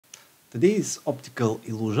Today's optical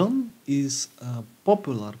illusion is a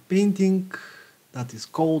popular painting that is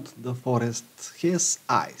called The Forest Has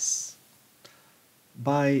Eyes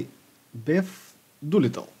by Beth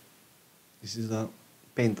Doolittle. This is a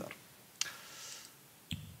painter.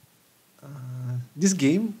 This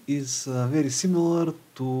game is very similar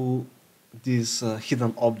to these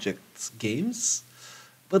hidden objects games,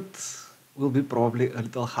 but will be probably a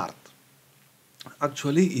little hard.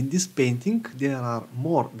 Actually, in this painting there are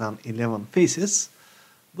more than 11 faces,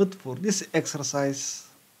 but for this exercise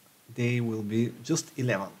they will be just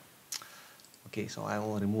 11. Okay, so I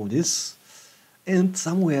will remove this, and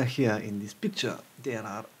somewhere here in this picture there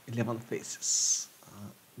are 11 faces.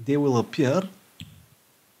 They will appear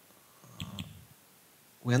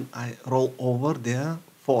when I roll over their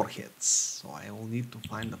foreheads. So I will need to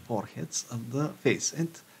find the foreheads of the face, and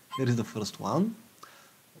here is the first one.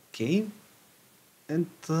 Okay, and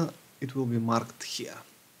it will be marked here.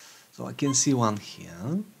 So I can see one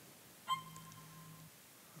here.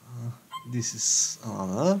 This is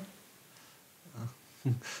another.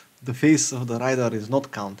 The face of the rider is not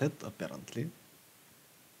counted, apparently.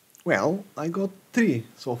 Well, I got 3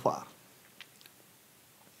 so far.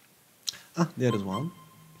 There is one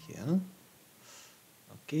here.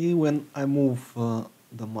 Okay, when I move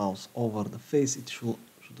the mouse over the face, it should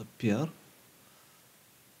appear.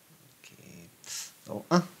 Okay, so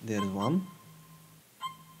there is one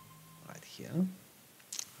right here.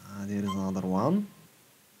 There is another one.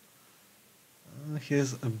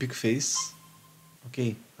 Here's a big face.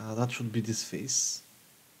 Okay, that should be this face.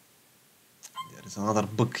 There is another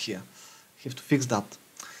bug here. I have to fix that.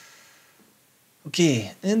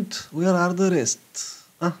 Okay, and where are the rest?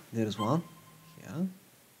 There is one here.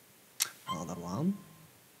 Another one.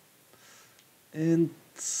 And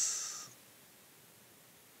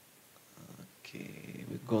okay,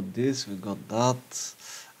 we got this, we got that.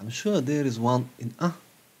 I'm sure there is one in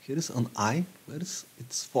here is an eye. Where is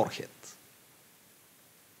its forehead?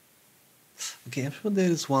 Okay, I'm sure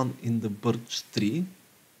there is one in the birch tree.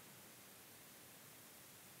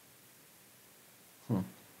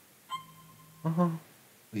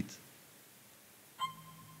 Wait.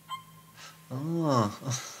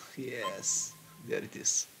 Yes, there it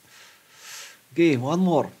is. Okay, one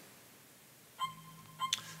more.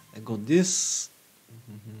 I got this.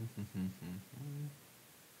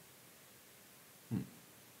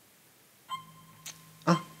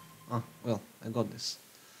 Well, I got this.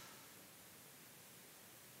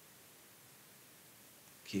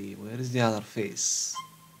 Okay, where is the other face?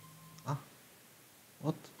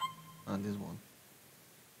 What? This one.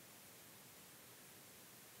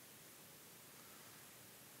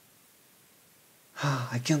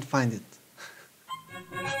 I can't find it.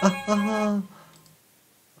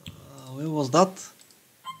 Where was that?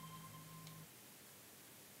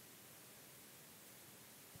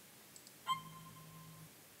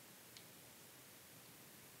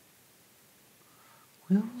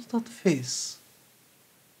 Where was that face?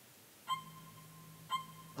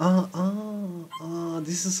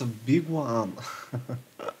 This is a big one.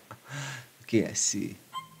 Okay, I see.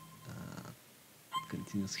 It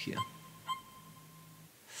continues here.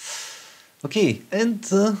 Okay, and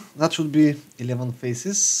that should be 11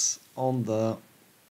 faces on the